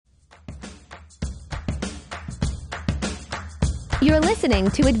You're listening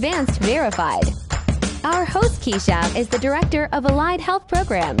to Advanced Verified. Our host, Keisha, is the Director of Allied Health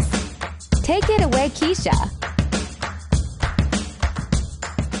Programs. Take it away, Keisha.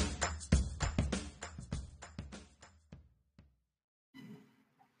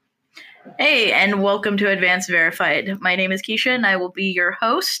 Hey, and welcome to Advanced Verified. My name is Keisha, and I will be your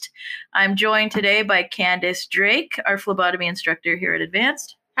host. I'm joined today by Kandyce Drake, our phlebotomy instructor here at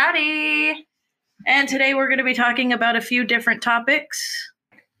Advanced. Howdy! And today we're going to be talking about a few different topics.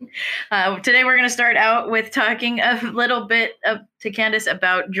 Today we're going to start out with talking a little bit to Kandyce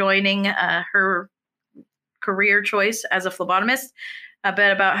about joining her career choice as a phlebotomist, a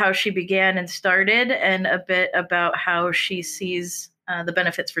bit about how she began and started, and a bit about how she sees the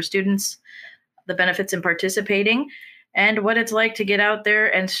benefits for students, the benefits in participating, and what it's like to get out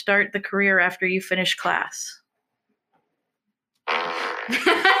there and start the career after you finish class.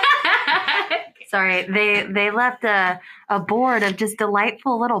 Sorry, they left a board of just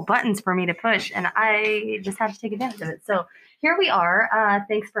delightful little buttons for me to push, and I just had to take advantage of it. So here we are.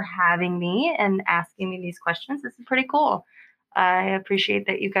 Thanks for having me and asking me these questions. This is pretty cool. I appreciate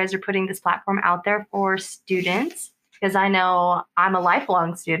that you guys are putting this platform out there for students, because I know I'm a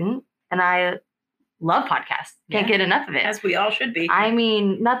lifelong student and I love podcasts. Can't get enough of it. As we all should be. I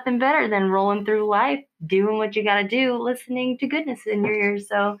mean, nothing better than rolling through life, doing what you got to do, listening to goodness in your ears.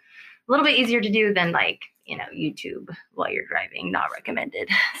 So a little bit easier to do than YouTube while you're driving, not recommended.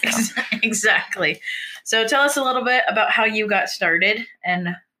 So. Exactly. So tell us a little bit about how you got started and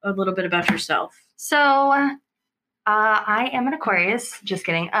a little bit about yourself. So I am an Aquarius. Just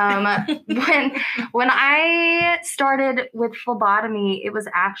kidding. When I started with phlebotomy, it was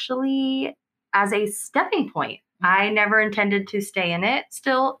actually as a stepping point. I never intended to stay in it.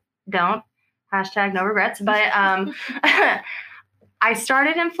 Still don't. Hashtag no regrets. But I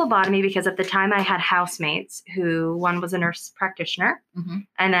started in phlebotomy because at the time I had housemates who one was a nurse practitioner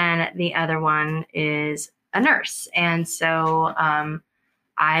and then the other one is a nurse. And so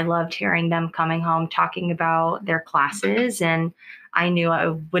I loved hearing them coming home talking about their classes, and I knew I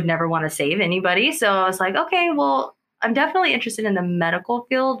would never want to save anybody. So I was like, okay, well, I'm definitely interested in the medical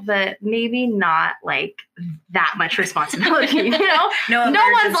field, but maybe not like that much responsibility, you know? No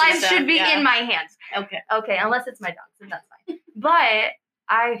one's life should be in my hands. Okay, unless it's my dog's, then that's fine. But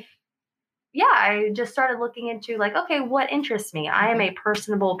I just started looking into like, okay, what interests me? I am a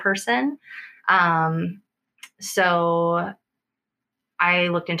personable person. So I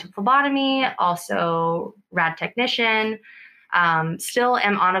looked into phlebotomy, also rad technician. Still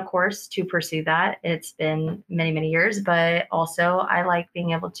am on a course to pursue that. It's been many, many years, but also I like being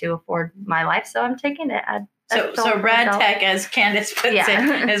able to afford my life. So I'm taking it. So rad tech, as Kandyce puts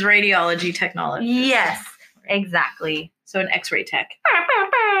it, is radiology technology. Yes, exactly. So an X-ray tech.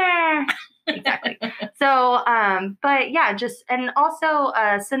 Exactly. So, but yeah, and also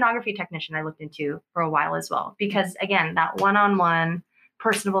a sonography technician I looked into for a while as well, because again, that one-on-one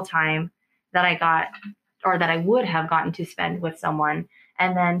personable time that I got, or that I would have gotten to spend with someone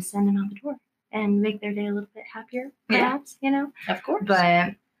and then send them out the door and make their day a little bit happier, perhaps, Of course.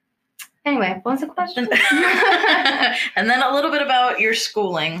 But anyway, what was the question? And then a little bit about your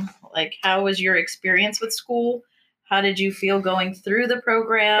schooling. Like, how was your experience with school? How did you feel going through the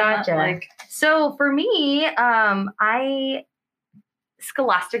program? Gotcha. So for me, I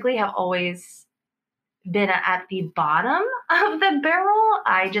scholastically have always been at the bottom of the barrel.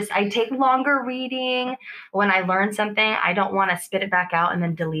 I take longer reading. When I learn something, I don't want to spit it back out and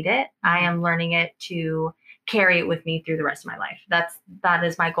then delete it. I am learning it to carry it with me through the rest of my life. That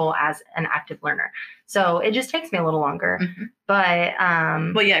is my goal as an active learner. So it just takes me a little longer. But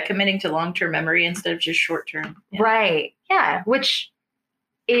well, yeah, committing to long-term memory instead of just short-term. Yeah. Right. Yeah, which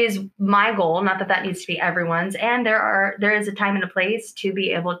is my goal. Not that needs to be everyone's. And there is a time and a place to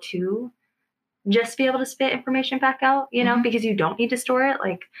be able to just be able to spit information back out, because you don't need to store it.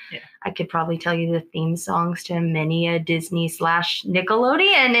 Like, I could probably tell you the theme songs to many a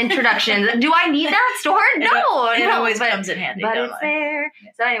Disney/Nickelodeon introduction. Do I need that stored? No. It always comes in handy. But it's there.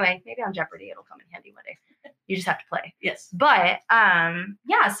 Yeah. So anyway, maybe on Jeopardy, it'll come in handy one day. You just have to play. Yes. But,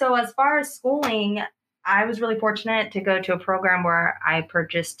 so as far as schooling, I was really fortunate to go to a program where I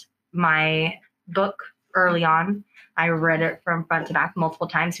purchased my book early on. I read it from front to back multiple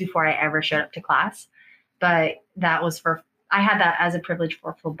times before I ever showed up to class. But I had that as a privilege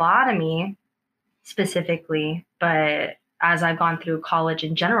for phlebotomy specifically. But as I've gone through college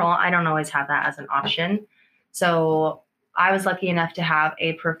in general, I don't always have that as an option. So I was lucky enough to have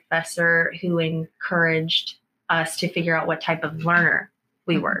a professor who encouraged us to figure out what type of learner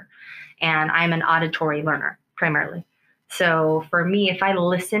we were. And I'm an auditory learner primarily. So for me, if I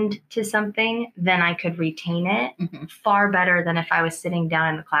listened to something, then I could retain it far better than if I was sitting down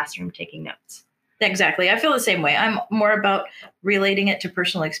in the classroom taking notes. Exactly. I feel the same way. I'm more about relating it to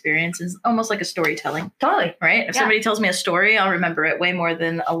personal experiences, almost like a storytelling. Totally. Right? If somebody tells me a story, I'll remember it way more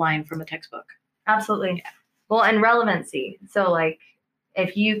than a line from a textbook. Absolutely. Yeah. Well, and relevancy. So like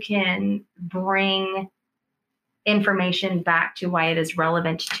if you can bring information back to why it is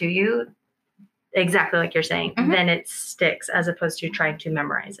relevant to you, exactly like you're saying, then it sticks as opposed to trying to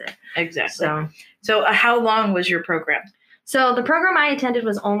memorize it. Exactly. So how long was your program? So the program I attended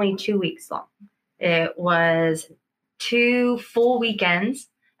was only 2 weeks long. It was 2 full weekends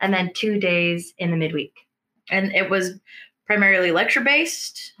and then 2 days in the midweek. And it was primarily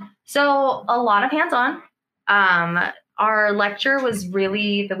lecture-based? So a lot of hands-on. Our lecture was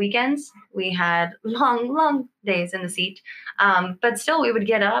really the weekends. We had long days in the seat. But still, we would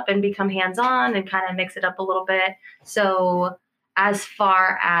get up and become hands-on and kind of mix it up a little bit. So as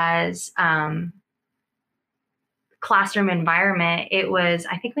far as classroom environment, it was,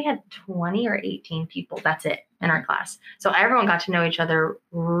 I think we had 20 or 18 people. That's it in our class. So everyone got to know each other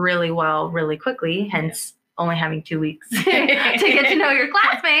really well, really quickly, hence only having 2 weeks to get to know your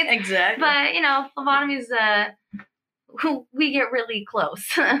classmates. Exactly. But, phlebotomy's, we get really close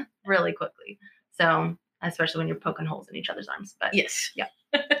really quickly. So, especially when you're poking holes in each other's arms. But yes. Yeah.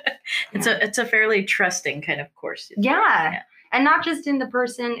 It's a fairly trusting kind of course. Yeah. And not just in the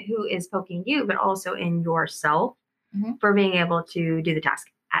person who is poking you, but also in yourself for being able to do the task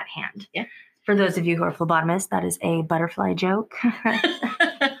at hand. Yeah. For those of you who are phlebotomists, that is a butterfly joke.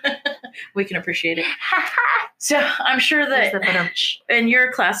 We can appreciate it. So I'm sure that in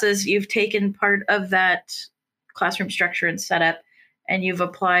your classes, you've taken part of that classroom structure and setup, and you've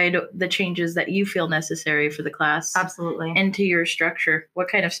applied the changes that you feel necessary for the class. Absolutely. Into your structure. What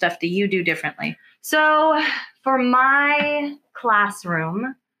kind of stuff do you do differently? So for my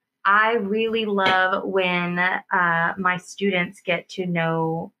classroom, I really love when my students get to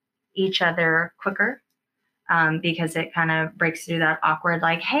know each other quicker. Because it kind of breaks through that awkward,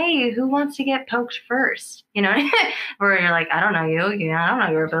 like, hey, who wants to get poked first? Where you're like, I don't know you. I don't know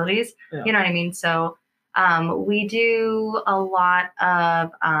your abilities. Yeah. You know what I mean? So we do a lot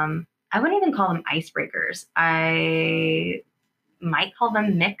of, I wouldn't even call them icebreakers. I might call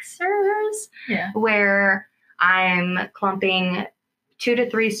them mixers, where I'm clumping 2 to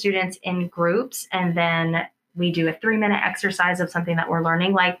 3 students in groups, and then we do a 3-minute exercise of something that we're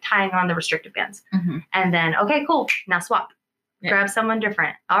learning, like tying on the restrictive bands. And then, okay, cool. Now swap. Yeah. Grab someone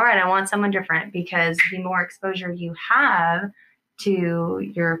different. All right, I want someone different, because the more exposure you have to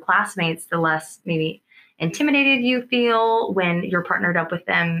your classmates, the less maybe intimidated you feel when you're partnered up with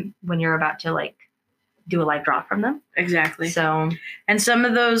them when you're about to do a live draw from them. Exactly. So, and some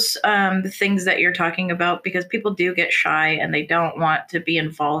of those things that you're talking about, because people do get shy and they don't want to be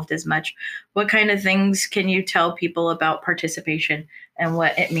involved as much. What kind of things can you tell people about participation and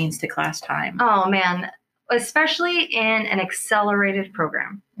what it means to class time? Oh man, especially in an accelerated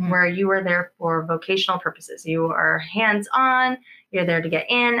program where you are there for vocational purposes. You are hands-on, you're there to get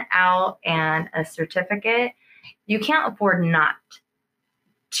in, out, and a certificate. You can't afford not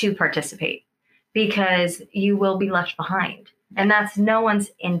to participate, because you will be left behind. And that's no one's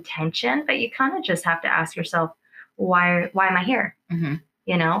intention, but you kind of just have to ask yourself, why am I here?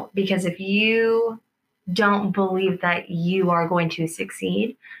 Because if you don't believe that you are going to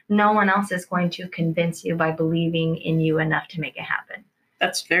succeed, no one else is going to convince you by believing in you enough to make it happen.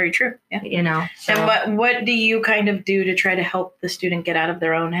 That's very true. Yeah. So, and what do you kind of do to try to help the student get out of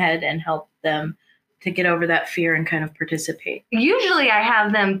their own head and help them to get over that fear and kind of participate? Usually I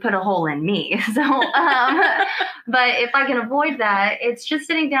have them put a hole in me. So, but if I can avoid that, it's just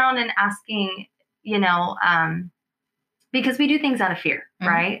sitting down and asking, because we do things out of fear,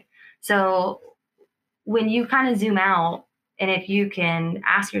 right? So when you kind of zoom out, and if you can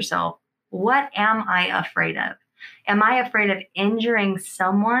ask yourself, what am I afraid of? Am I afraid of injuring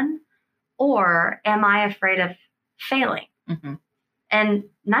someone, or am I afraid of failing? And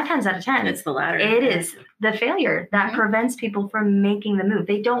 9 times out of 10, it's the latter. It is the failure that prevents people from making the move.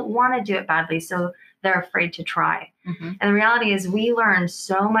 They don't want to do it badly, so they're afraid to try. And the reality is, we learn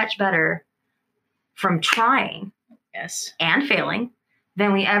so much better from trying and failing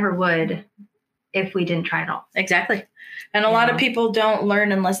than we ever would if we didn't try at all. Exactly. And a lot of people don't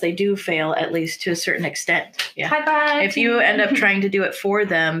learn unless they do fail, at least to a certain extent. Yeah. High five. If you end up trying to do it for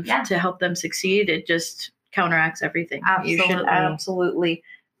them to help them succeed, it just counteracts everything. Absolutely. You should absolutely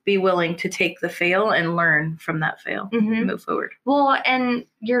be willing to take the fail and learn from that fail and move forward. Well, and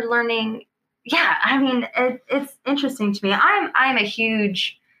you're learning. Yeah, I mean, it's interesting to me. I'm a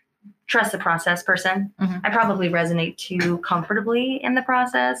huge trust the process person. Mm-hmm. I probably resonate too comfortably in the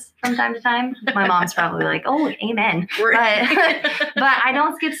process from time to time. My mom's probably like, oh, amen. But I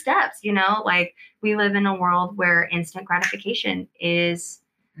don't skip steps, you know, like we live in a world where instant gratification is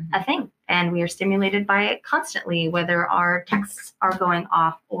a thing, and we are stimulated by it constantly, whether our texts are going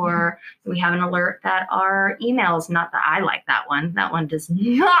off or we have an alert that our emails, not that I like that one does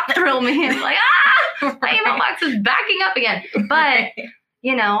not thrill me. It's like, my email box is backing up again. But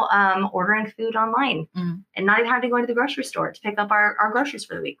you know, ordering food online and not even having to go into the grocery store to pick up our groceries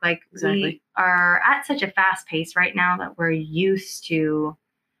for the week. Like we are at such a fast pace right now that we're used to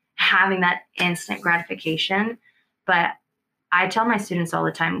having that instant gratification. But I tell my students all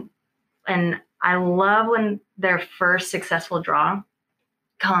the time, and I love when their first successful draw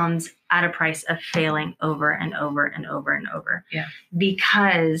comes at a price of failing over and over and over and over. Yeah.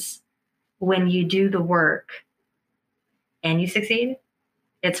 Because when you do the work and you succeed,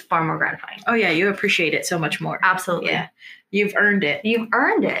 it's far more gratifying. Oh yeah, you appreciate it so much more. Absolutely. Yeah. You've earned it. You've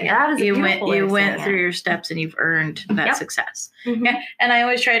earned it. That is a beautiful way you of went saying through it. your steps and you've earned that success. Mm-hmm. Yeah. And I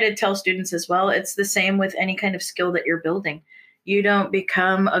always try to tell students as well, it's the same with any kind of skill that you're building. You don't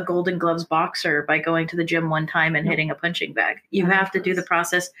become a Golden Gloves boxer by going to the gym one time and hitting a punching bag. You have to do the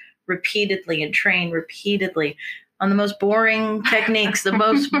process repeatedly and train repeatedly on the most boring techniques, the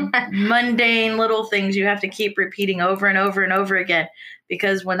most mundane little things you have to keep repeating over and over and over again.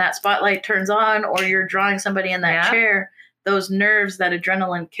 Because when that spotlight turns on or you're drawing somebody in that chair, those nerves, that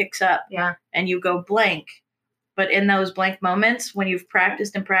adrenaline kicks up and you go blank. But in those blank moments, when you've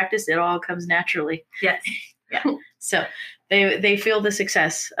practiced and practiced, it all comes naturally. Yes. Yeah. So they feel the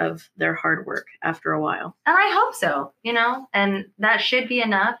success of their hard work after a while. And I hope so, you know, and that should be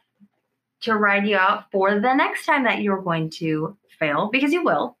enough to ride you out for the next time that you're going to fail, because you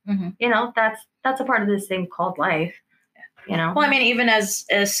will. You know, that's a part of this thing called life. You know? Well, I mean, even as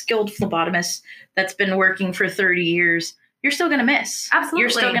a skilled phlebotomist that's been working for 30 years, you're still going to miss. Absolutely. You're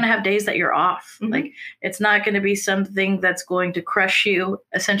still going to have days that you're off. Like, it's not going to be something that's going to crush you,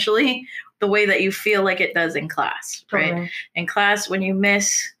 essentially, the way that you feel like it does in class, right? In class, when you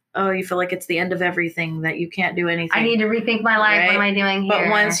miss, you feel like it's the end of everything, that you can't do anything. I need to rethink my life. Right? What am I doing here? But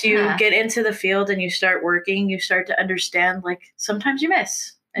once you get into the field and you start working, you start to understand, like, sometimes you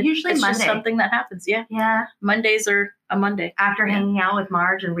miss. Usually it's Monday. Just something that happens. Yeah. Yeah. Mondays are a Monday. After hanging out with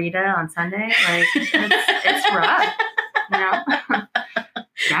Marge and Rita on Sunday, like, it's rough. You know?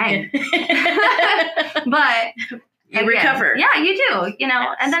 Dang. But you recover. Yeah, you do. You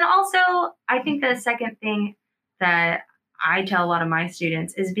know, and then also, I think the second thing that I tell a lot of my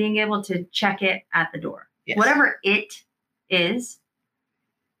students is being able to check it at the door. Yes. Whatever it is,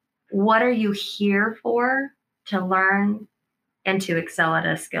 what are you here for? To learn and to excel at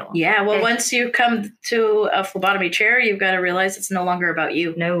a skill. Yeah, well, once you come to a phlebotomy chair, you've got to realize it's no longer about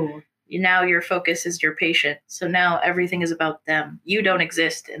you. No. Now your focus is your patient. So now everything is about them. You don't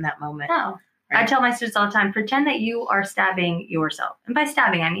exist in that moment. No. Right? I tell my students all the time, pretend that you are stabbing yourself. And by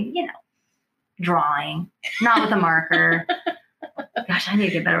stabbing, I mean, you know, drawing, not with a marker. Gosh, I need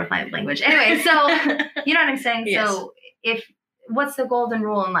to get better with my language. Anyway, so you know what I'm saying? Yes. So what's the golden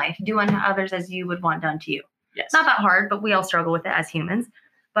rule in life? Do unto others as you would want done to you. Yes. It's not that hard, but we all struggle with it as humans.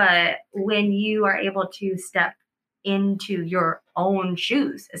 But when you are able to step into your own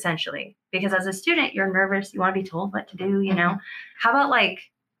shoes, essentially, because as a student, you're nervous, you want to be told what to do, you know? How about, like,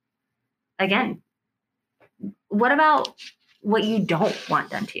 again, what about what you don't want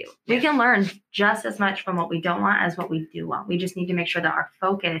done to you? We can learn just as much from what we don't want as what we do want. We just need to make sure that our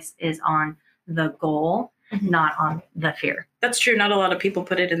focus is on the goal, not on the fear. That's true. Not a lot of people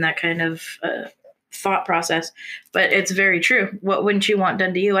put it in that kind of thought process, but it's very true. What wouldn't you want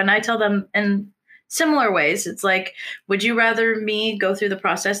done to you? And I tell them in similar ways. It's like, would you rather me go through the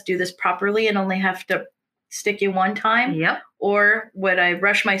process, do this properly, and only have to stick you one time? Yep. Or would I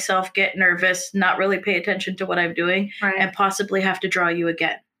rush myself, get nervous, not really pay attention to what I'm doing, and possibly have to draw you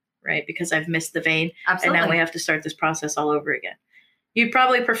again, right? Because I've missed the vein. Absolutely. And now we have to start this process all over again. You'd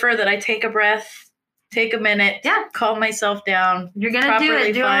probably prefer that I take a breath, take a minute, calm myself down. You're going to do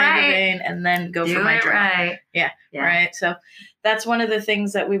it. Do find it right. the vein, and then go for my draw. Right. Yeah. Right. So that's one of the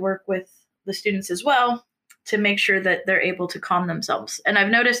things that we work with the students as well, to make sure that they're able to calm themselves. And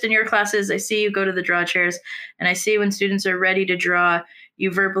I've noticed in your classes, I see you go to the draw chairs, and I see when students are ready to draw, you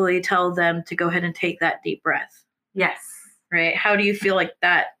verbally tell them to go ahead and take that deep breath. Yes. Right. How do you feel like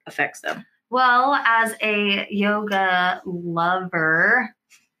that affects them? Well, as a yoga lover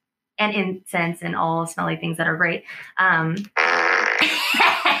and incense and all smelly things that are great. Dang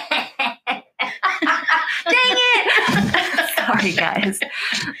it! Sorry, guys.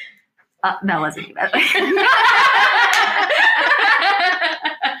 That wasn't too bad.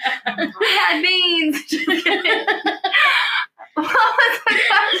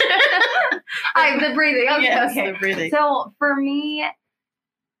 the breathing. Okay, Yes, okay. the breathing. So for me,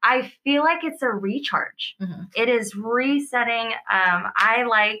 I feel like it's a recharge. Mm-hmm. It is resetting. I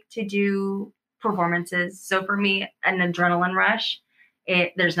like to do performances. So for me, an adrenaline rush,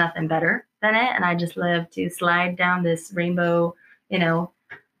 there's nothing better than it. And I just love to slide down this rainbow,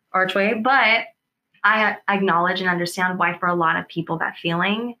 archway. But I acknowledge and understand why for a lot of people that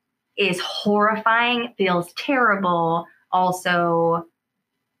feeling is horrifying, feels terrible, also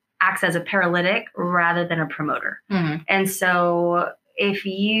acts as a paralytic rather than a promoter. Mm-hmm. And so if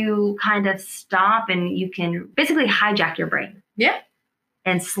you kind of stop and you can basically hijack your brain. Yeah.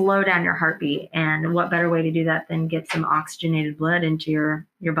 And slow down your heartbeat. And what better way to do that than get some oxygenated blood into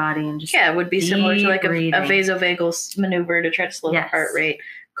your body and just it would be similar to like a breathing. vasovagal maneuver to try to slow the heart rate,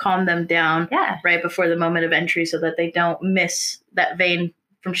 calm them down right before the moment of entry so that they don't miss that vein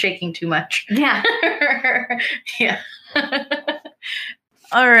from shaking too much. Yeah. Yeah.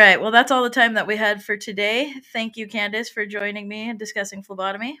 All right. Well, that's all the time that we had for today. Thank you, Kandyce, for joining me and discussing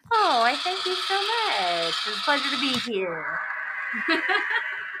phlebotomy. Oh, I thank you so much. It's a pleasure to be here.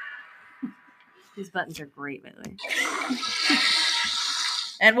 These buttons are great, by the way.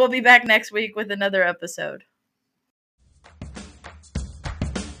 And we'll be back next week with another episode.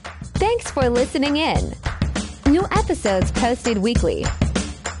 Thanks for listening in. New episodes posted weekly.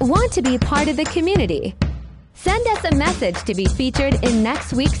 Want to be part of the community? Send us a message to be featured in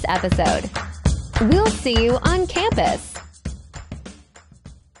next week's episode. We'll see you on campus.